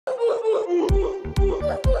What's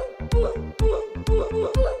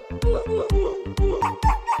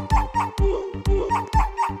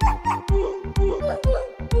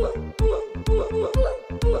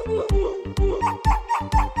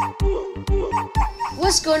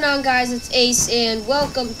going on, guys? It's Ace and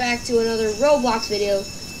welcome back to another Roblox video.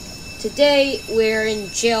 Today we're in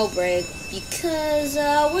Jailbreak because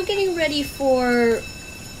we're getting ready for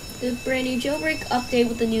the brand new Jailbreak update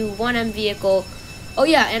with the new 1M vehicle. Oh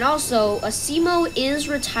yeah, and also Asimo is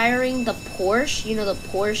retiring the Porsche, you know, the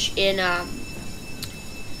Porsche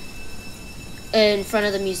in front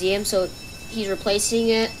of the museum, so he's replacing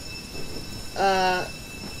it.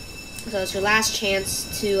 So it's your last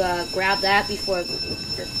chance to grab that before it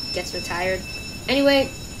gets retired. Anyway,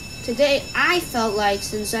 today I felt like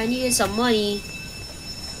since I needed some money,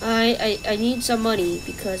 I need some money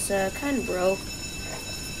because kind of broke.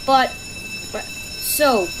 But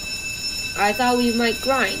so I thought we might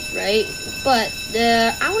grind, right? But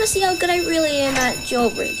I want to see how good I really am at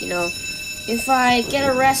Jailbreak. You know, if I get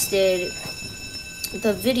arrested,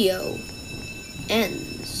 the video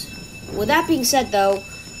ends. With that being said, though,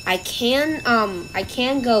 I can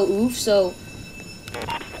go oof, so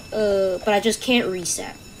but I just can't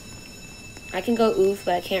reset. I can go oof,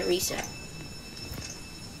 but I can't reset.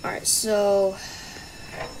 Alright, so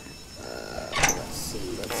let's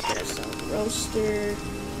see, let's get ourselves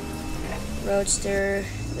roadster,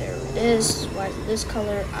 there it is. Why is it this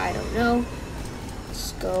color? I don't know.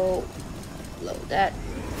 Let's go load that.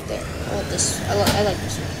 There. I want this. I like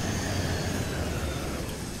this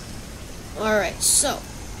one. Alright, so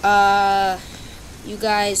you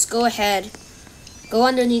guys go ahead, go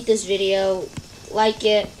underneath this video, like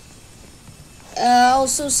it,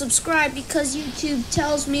 also subscribe, because YouTube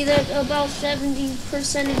tells me that about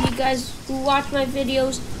 70% of you guys who watch my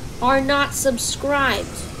videos are not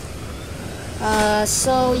subscribed.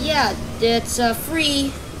 So yeah, it's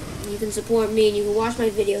free. You can support me and you can watch my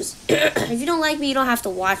videos. If you don't like me, you don't have to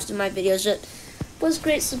watch my videos, but it's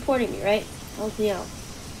great supporting me, right? Help me out.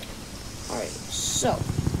 Alright, so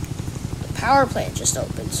the power plant just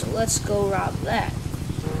opened, so let's go rob that.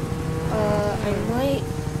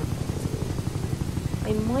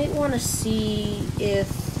 I might want to see if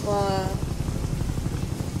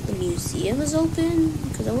the museum is open,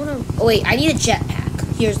 because I want to. Oh wait, I need a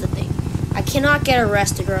jetpack. Here's the thing: I cannot get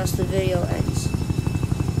arrested or else the video ends.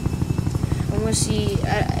 I want to see.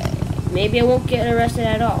 Maybe I won't get arrested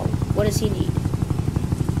at all. What does he need?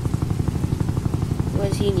 What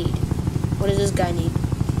does he need? What does this guy need?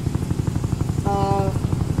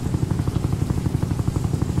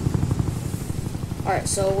 Alright,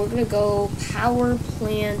 so we're gonna go power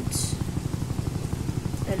plant,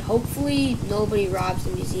 and hopefully nobody robs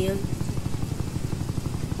the museum.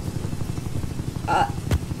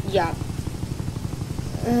 Yeah.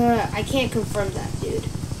 I can't confirm that, dude.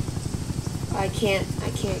 I can't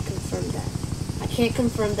confirm that. I can't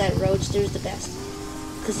confirm that Roadster's the best,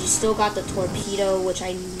 because you still got the torpedo, which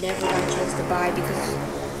I never got a chance to buy because,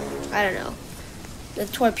 I don't know. The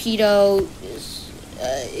torpedo is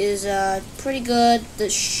pretty good. The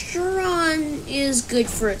Chiron is good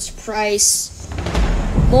for its price.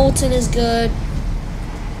 Molten is good.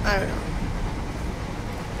 I don't know.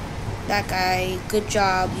 That guy, good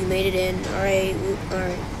job. You made it in. Alright.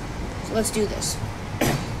 So let's do this.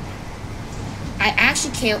 I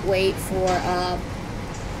actually can't wait for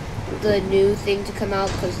the new thing to come out,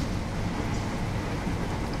 because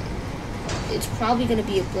it's probably going to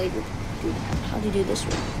be a blade. Dude, how do you do this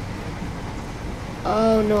one?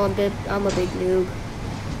 Oh no, I'm a big noob.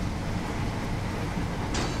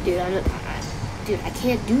 Dude, I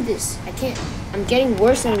can't do this. I can't. I'm getting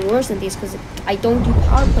worse and worse at these because I don't do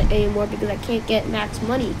power plant anymore because I can't get max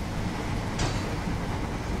money.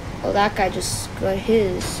 Oh, that guy just got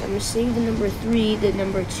his. I'm seeing the number 3. The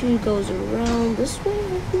number 2 goes around this way,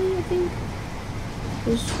 hopefully, I think.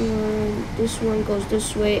 This one goes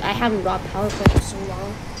this way. I haven't robbed power plant for so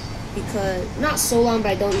long. Because, not so long,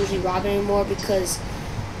 but I don't usually rob it anymore because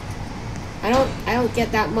I don't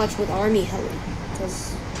get that much with army heli.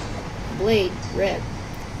 Because blade, rip.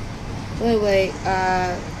 Wait,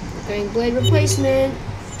 getting blade replacement.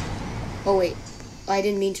 Oh wait, I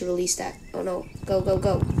didn't mean to release that. Oh no, go.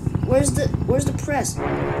 Where's the press?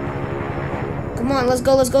 Come on, let's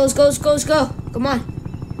go. Come on,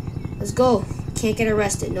 let's go. Can't get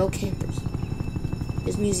arrested, no campers.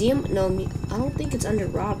 Is museum? No, I don't think it's under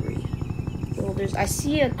robbery. Well, I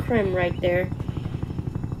see a crim right there.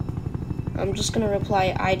 I'm just gonna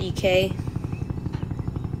reply IDK.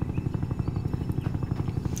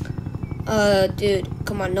 Dude,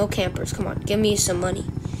 come on, no campers. Come on, give me some money.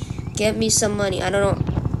 Get me some money. I don't know.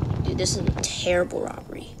 Dude, this is a terrible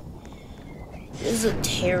robbery. This is a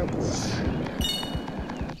terrible robbery.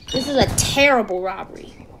 This is a terrible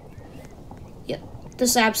robbery. Yep,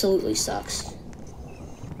 this absolutely sucks.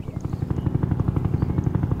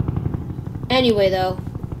 Anyway, though,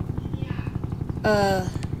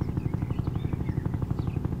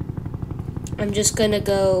 I'm just gonna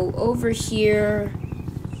go over here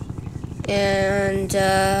and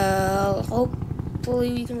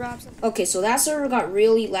hopefully we can rob something. Okay, so that server got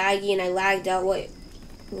really laggy and I lagged out. Wait,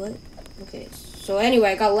 what? Okay, so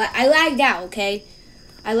anyway, I lagged out. Okay,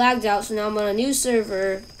 I lagged out. So now I'm on a new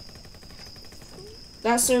server.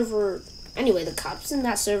 That server. Anyway, the cops in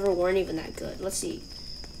that server weren't even that good. Let's see.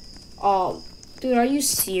 Oh, dude, are you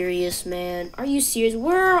serious, man? Are you serious?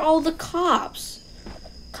 Where are all the cops?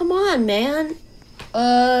 Come on, man.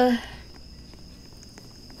 Come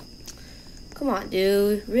on,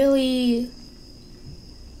 dude. Really?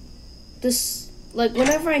 This, like,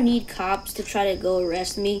 whenever I need cops to try to go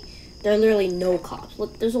arrest me, there are literally no cops.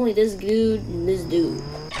 Look, there's only this dude and this dude.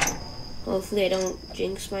 Hopefully I don't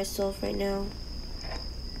jinx myself right now.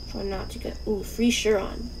 Try not to get... Ooh, free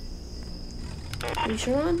Chiron. Free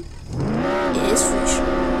Chiron? It is free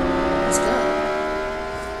Chiron. Let's go.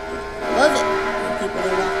 I love it when people are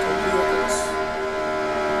locked in vehicles.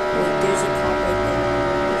 Wait, there's a cop right there.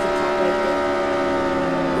 There's a cop right there.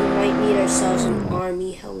 We might need ourselves an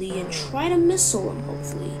army heli and try to missile him,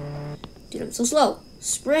 hopefully. Dude, I'm so slow.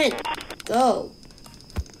 Sprint. Go.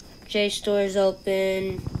 J store's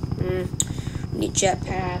open. We need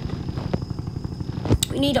jetpack.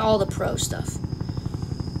 We need all the pro stuff.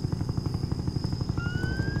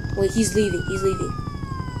 Wait, he's leaving. He's leaving.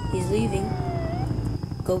 He's leaving.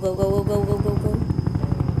 Go, go, go, go, go, go, go, go.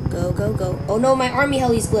 Go, go, go. Oh no, my army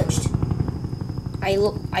heli's glitched. I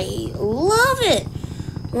love it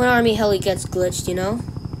when army heli gets glitched, you know?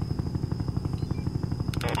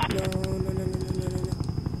 No, no, no, no, no, no, no, no.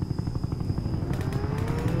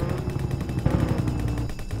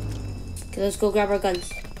 Okay, let's go grab our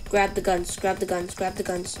guns. Grab the guns, grab the guns, grab the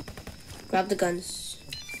guns. Grab the guns.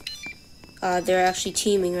 They're actually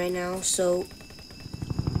teaming right now, so...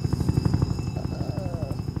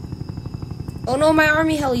 Oh no, my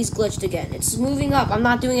army heli's glitched again. It's moving up. I'm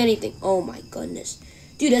not doing anything. Oh my goodness.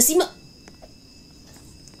 Dude, Asimo...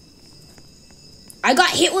 I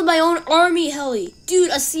got hit with my own army heli.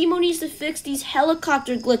 Dude, Asimo needs to fix these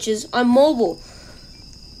helicopter glitches on mobile.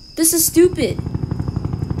 This is stupid.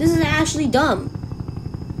 This is actually dumb.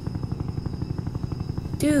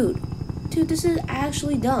 Dude, this is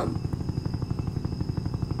actually dumb.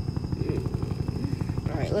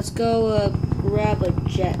 Alright, let's go grab a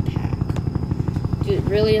jetpack. Dude,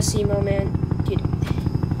 really, Asimo, man? Dude,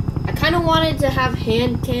 I kind of wanted to have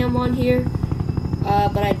hand cam on here,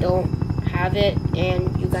 but I don't have it,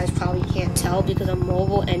 and you guys probably can't tell because I'm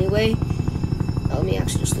mobile anyway. Let me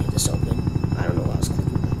actually just leave this open. I don't know why I was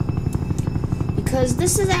clicking that. Because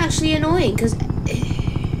this is actually annoying, because...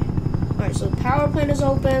 Alright, so the power plant is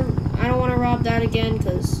open. I don't want to rob that again,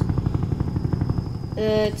 because...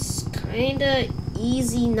 it's kind of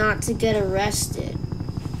easy not to get arrested.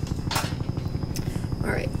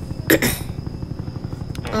 Alright.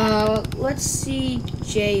 Let's see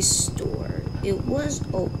J store. It was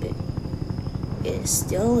open. It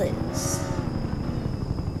still is.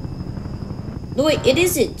 No, wait, it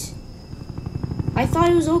isn't. I thought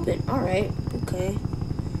it was open. Alright, okay.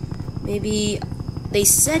 Maybe they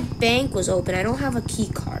said bank was open. I don't have a key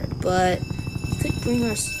card, but we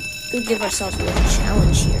could give ourselves a little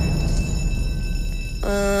challenge here.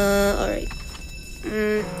 Alright.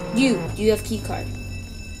 Do you have key card?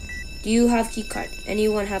 Do you have key card?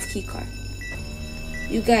 Anyone have key card?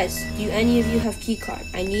 You guys, do any of you have key card?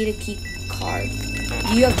 I need a key card.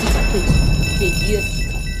 Do you have key card, please? Please, do you have key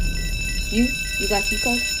card? You got key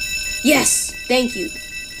card? Yes! Thank you.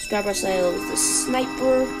 Let's grab ourselves the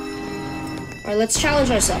sniper. Alright, let's challenge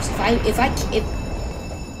ourselves.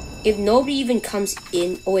 If nobody even comes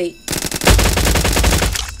in, oh wait.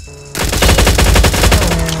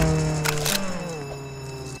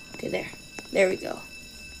 Okay, there we go.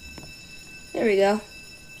 There we go.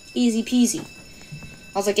 Easy peasy.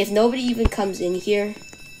 I was like, if nobody even comes in here,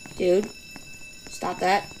 dude, stop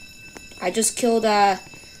that. I just killed the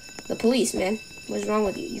police, man. What's wrong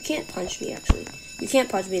with you? You can't punch me, actually. You can't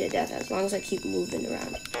punch me to death as long as I keep moving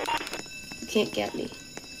around. You can't get me.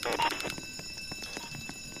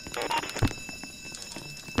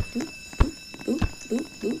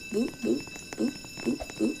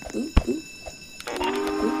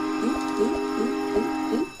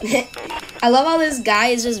 I love how this guy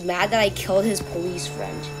is just mad that I killed his police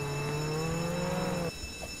friend.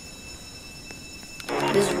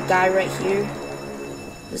 This guy right here.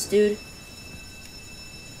 This dude.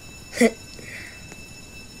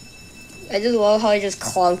 I just love how I just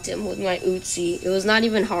clunked him with my Uzi. It was not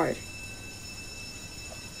even hard.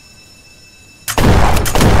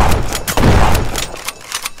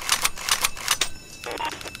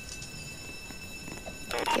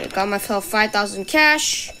 Okay, got myself 5,000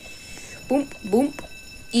 cash. Boom, boom.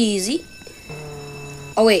 Easy.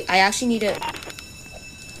 Oh wait, I actually need to...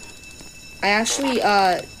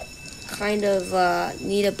 kind of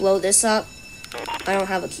need to blow this up. I don't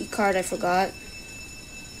have a key card, I forgot.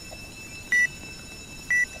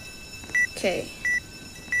 Okay.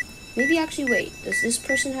 Maybe actually wait, does this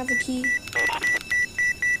person have a key? This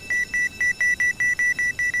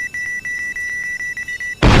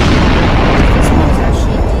one is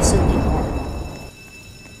actually decently hard.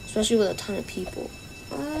 Especially with a ton of people.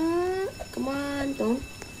 Come on, don't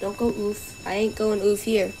go oof. I ain't going oof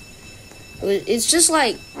here. It's just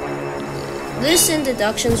like this and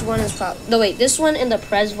deductions one is probably this one and the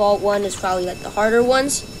Prez Vault one is probably like the harder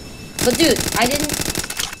ones. But dude,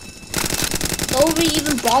 nobody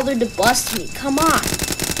even bothered to bust me. Come on.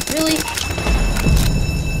 Really?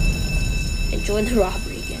 And join the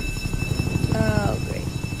robbery again. Oh great.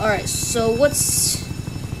 Alright, so alright,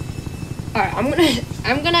 I'm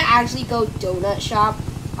gonna actually go donut shop.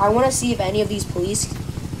 I wanna see if any of these police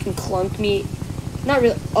can clunk me. Not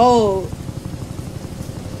really. Oh.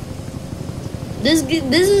 This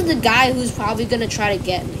is the guy who's probably gonna try to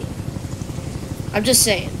get me. I'm just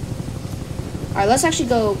saying. Alright, let's actually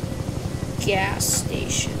go gas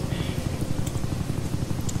station.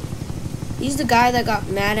 He's the guy that got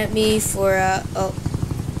mad at me for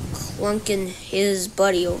clunking his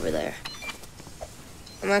buddy over there.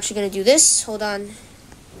 I'm actually gonna do this. Hold on.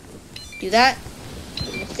 Do that.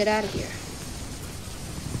 Let's get out of here.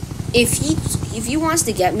 If he wants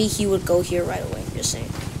to get me, he would go here right away. I'm just saying.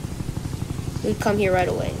 He'd come here right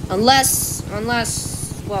away. Unless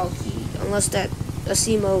that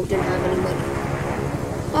Asimo didn't have any money.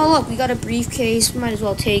 Oh look, we got a briefcase. Might as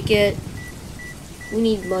well take it. We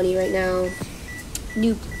need money right now.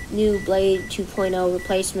 New Blade 2.0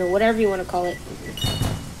 replacement, whatever you want to call it.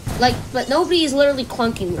 But nobody is literally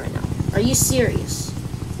clunking me right now. Are you serious?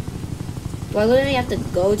 Do I literally have to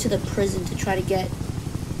go to the prison to try to get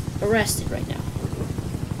arrested right now?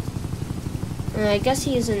 I guess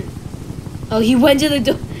he isn't. Oh, he went to the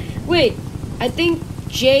door. Wait, I think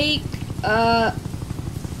Jake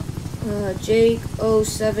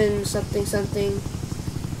 07 something.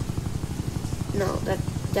 No,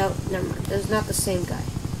 never mind. That's not the same guy.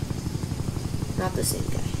 Not the same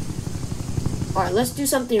guy. Alright, let's do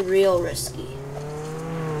something real risky.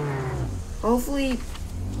 Hopefully,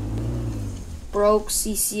 Broke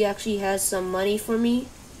CC actually has some money for me.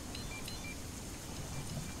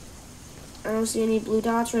 I don't see any blue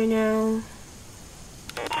dots right now.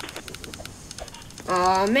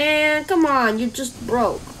 Aw, man, come on, you just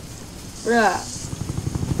broke. Bruh.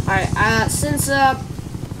 Alright, since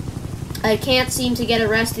I can't seem to get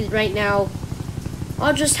arrested right now,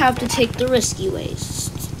 I'll just have to take the risky ways.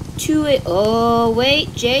 Oh,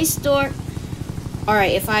 wait, J Store.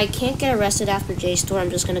 Alright, if I can't get arrested after J Store, I'm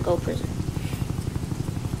just gonna go prison.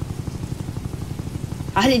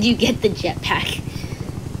 How did you get the jetpack?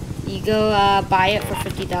 You go buy it for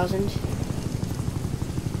 50,000.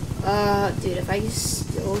 Dude, if I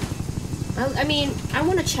still... I mean, I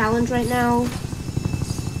want a challenge right now.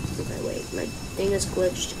 Okay, wait, my thing is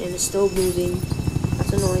glitched and it's still moving.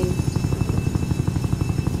 That's annoying.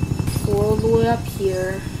 Go all the way up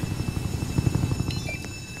here.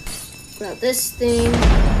 Grab this thing.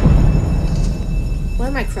 Why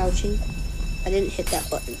am I crouching? I didn't hit that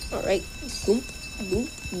button. Alright. Boom, boom,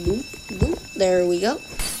 boom, boom. There we go.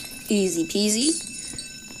 Easy peasy.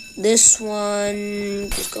 This one,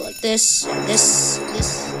 just go like this, this.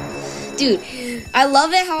 Dude, I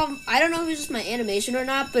love it how, I don't know if it's just my animation or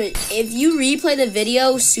not, but if you replay the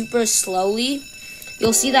video super slowly,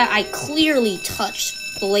 you'll see that I clearly touched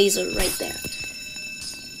the laser right there.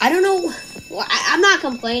 I don't know, well, I'm not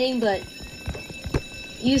complaining, but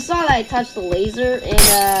you saw that I touched the laser, and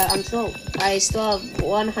I still have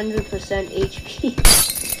 100% HP.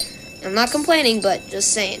 I'm not complaining, but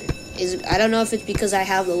just saying. I don't know if it's because I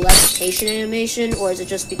have the levitation animation, or is it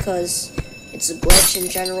just because it's a glitch in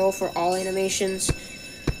general for all animations.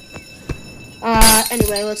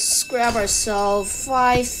 Anyway, let's grab ourselves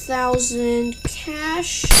 5,000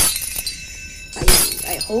 cash.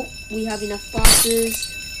 I hope we have enough boxes.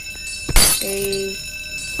 Okay.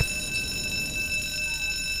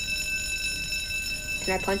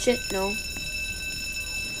 Can I punch it? No.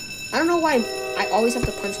 I don't know why I always have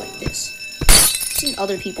to punch like this. I've seen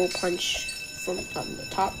other people punch from the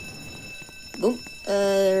top. Boom.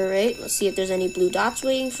 Alright, let's see if there's any blue dots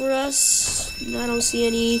waiting for us. No, I don't see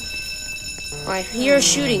any. I hear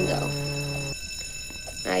shooting though.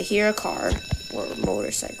 I hear a car or a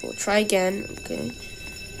motorcycle. Try again. Okay.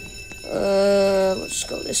 Let's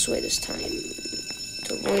go this way this time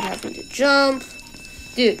to avoid having to jump.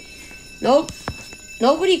 Dude, nope.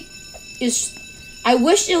 Nobody is. I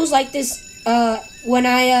wish it was like this when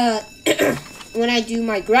I when I do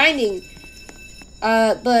my grinding.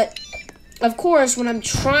 But of course, when I'm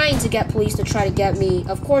trying to get police to try to get me,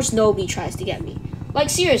 of course nobody tries to get me. Like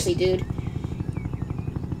seriously, dude.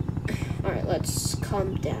 All right, let's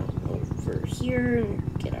come down over here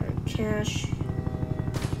and get our cash.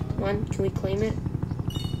 Come on, can we claim it?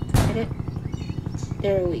 Get it?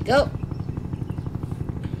 There we go.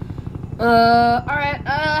 Alright,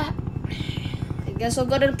 I guess I'll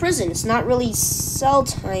go to the prison. It's not really cell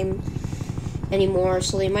time anymore,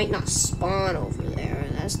 so they might not spawn over there.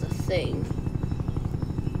 That's the thing.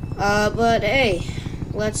 But hey,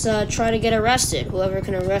 let's try to get arrested. Whoever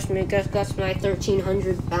can arrest me gets my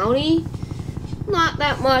 1,300 bounty. Not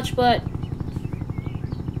that much, but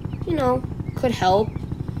you know, could help.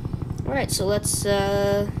 Alright, so let's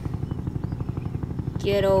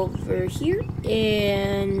get over here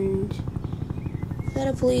and let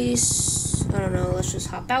a police. I don't know, let's just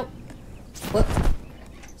hop out. What?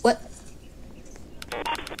 What?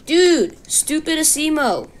 Dude, stupid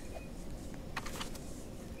Asimo.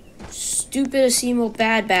 Stupid Asimo,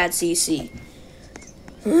 bad CC.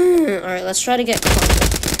 Alright, let's try to get.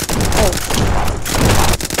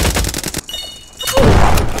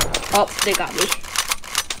 Oh, they got me.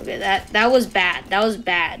 Okay, that was bad. That was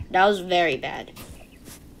bad. That was very bad.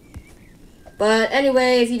 But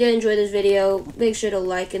anyway, if you did enjoy this video, make sure to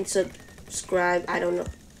like and subscribe. I don't know.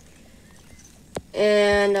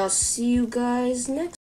 And I'll see you guys next